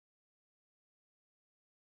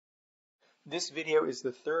This video is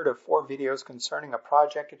the third of 4 videos concerning a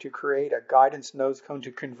project to create a guidance nosecone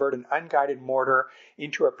to convert an unguided mortar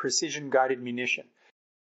into a precision guided munition.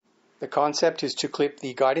 The concept is to clip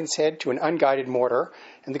the guidance head to an unguided mortar,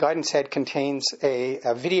 and the guidance head contains a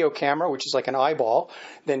video camera, which is like an eyeball.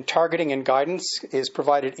 Then targeting and guidance is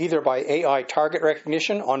provided either by AI target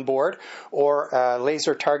recognition on board, or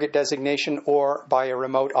laser target designation, or by a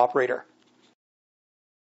remote operator.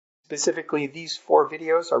 Specifically, these 4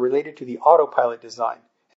 videos are related to the Autopilot design.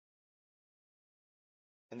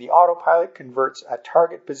 And the Autopilot converts a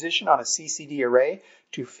target position on a CCD array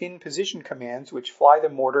to fin position commands which fly the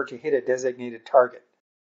mortar to hit a designated target.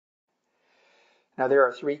 Now there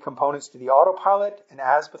are 3 components to the Autopilot: an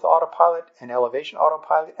azimuth autopilot, an elevation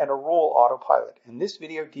autopilot, and a roll autopilot. And this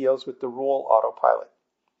video deals with the roll autopilot.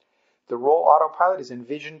 The roll autopilot is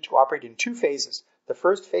envisioned to operate in 2 phases. The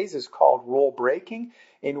first phase is called roll braking,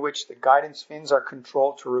 in which the guidance fins are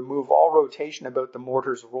controlled to remove all rotation about the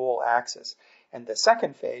mortar's roll axis. And the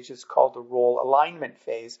second phase is called the roll alignment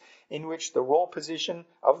phase, in which the roll position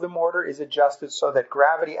of the mortar is adjusted so that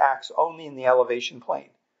gravity acts only in the elevation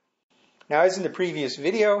plane. Now, as in the previous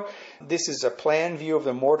video, this is a plan view of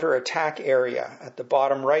the mortar attack area. At the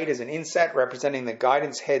bottom right is an inset representing the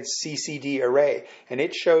guidance head CCD array, and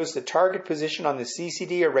it shows the target position on the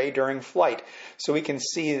CCD array during flight, so we can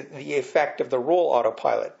see the effect of the roll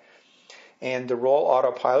autopilot. And the roll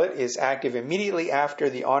autopilot is active immediately after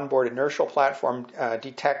the onboard inertial platform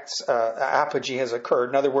detects apogee has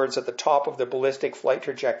occurred. In other words, at the top of the ballistic flight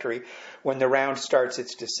trajectory when the round starts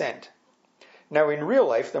its descent. Now, in real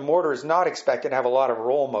life, the mortar is not expected to have a lot of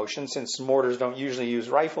roll motion, since mortars don't usually use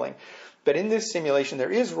rifling. But in this simulation, there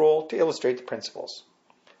is roll to illustrate the principles.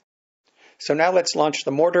 So now let's launch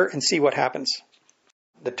the mortar and see what happens.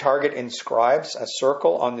 The target inscribes a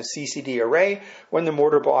circle on the CCD array when the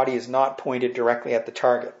mortar body is not pointed directly at the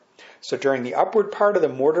target. So during the upward part of the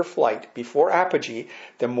mortar flight, before apogee,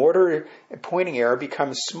 the mortar pointing arrow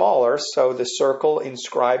becomes smaller, so the circle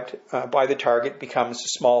inscribed by the target becomes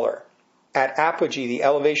smaller. At apogee, the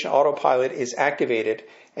elevation autopilot is activated,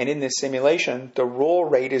 and in this simulation, the roll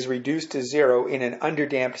rate is reduced to 0 in an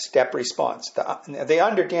underdamped step response. The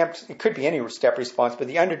underdamped, it could be any step response, but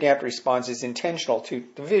the underdamped response is intentional to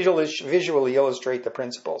visually illustrate the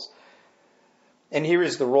principles. And here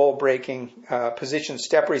is the roll braking position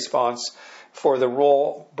step response for the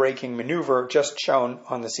roll braking maneuver just shown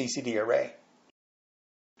on the CCD array.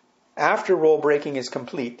 After roll braking is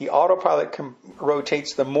complete, the autopilot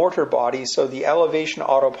rotates the mortar body so the elevation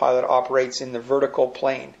autopilot operates in the vertical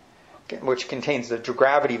plane, which contains the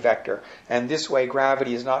gravity vector, and this way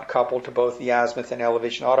gravity is not coupled to both the azimuth and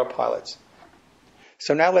elevation autopilots.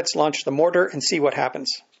 So now let's launch the mortar and see what happens.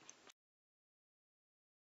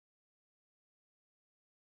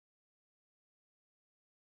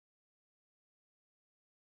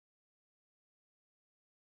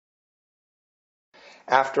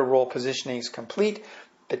 After roll positioning is complete,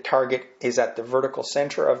 the target is at the vertical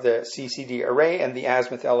center of the CCD array, and the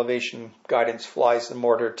azimuth elevation guidance flies the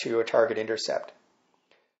mortar to a target intercept.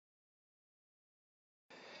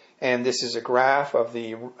 And this is a graph of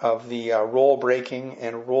the roll braking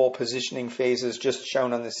and roll positioning phases just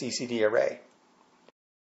shown on the CCD array.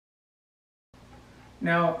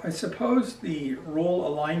 Now, I suppose the roll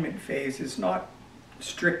alignment phase is not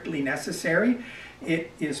strictly necessary.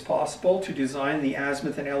 It is possible to design the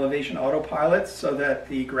azimuth and elevation autopilots so that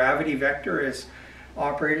the gravity vector is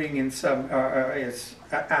operating in some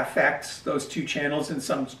affects those 2 channels in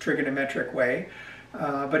some trigonometric way,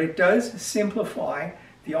 but it does simplify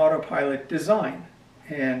the autopilot design,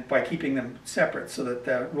 and by keeping them separate, so that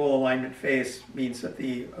the roll alignment phase means that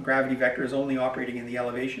the gravity vector is only operating in the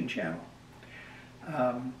elevation channel.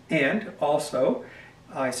 And also,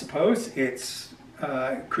 I suppose it's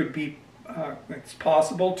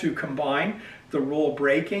possible to combine the roll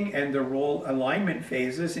braking and the roll alignment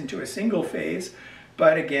phases into a single phase,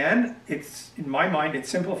 but again, in my mind, it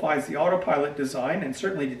simplifies the autopilot design and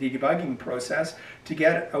certainly the debugging process to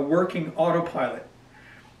get a working autopilot.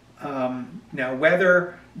 Now,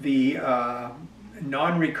 whether the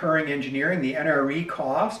non-recurring engineering, the NRE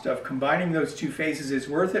cost of combining those 2 phases is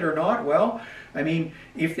worth it or not, well, I mean,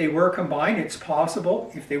 if they were combined, it's possible.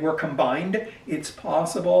 If they were combined, it's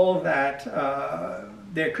possible that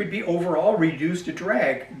there could be overall reduced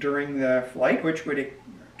drag during the flight, which would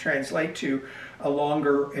translate to a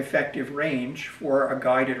longer effective range for a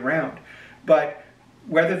guided round. But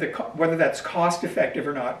whether that's cost effective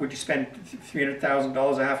or not, would you spend $300,000,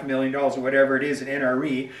 $500,000, or whatever it is in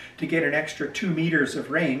NRE to get an extra 2 meters of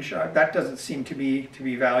range? That doesn't seem to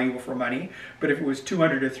be valuable for money. But if it was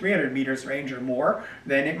 200 to 300 meters range or more,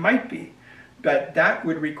 then it might be. But that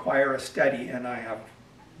would require a study, and I have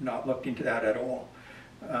not looked into that at all.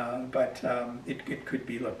 But it could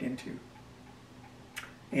be looked into.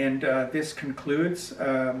 And this concludes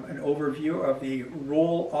an overview of the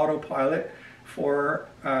roll autopilot for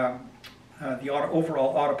the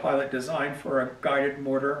overall autopilot design for a guided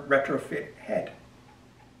mortar retrofit head.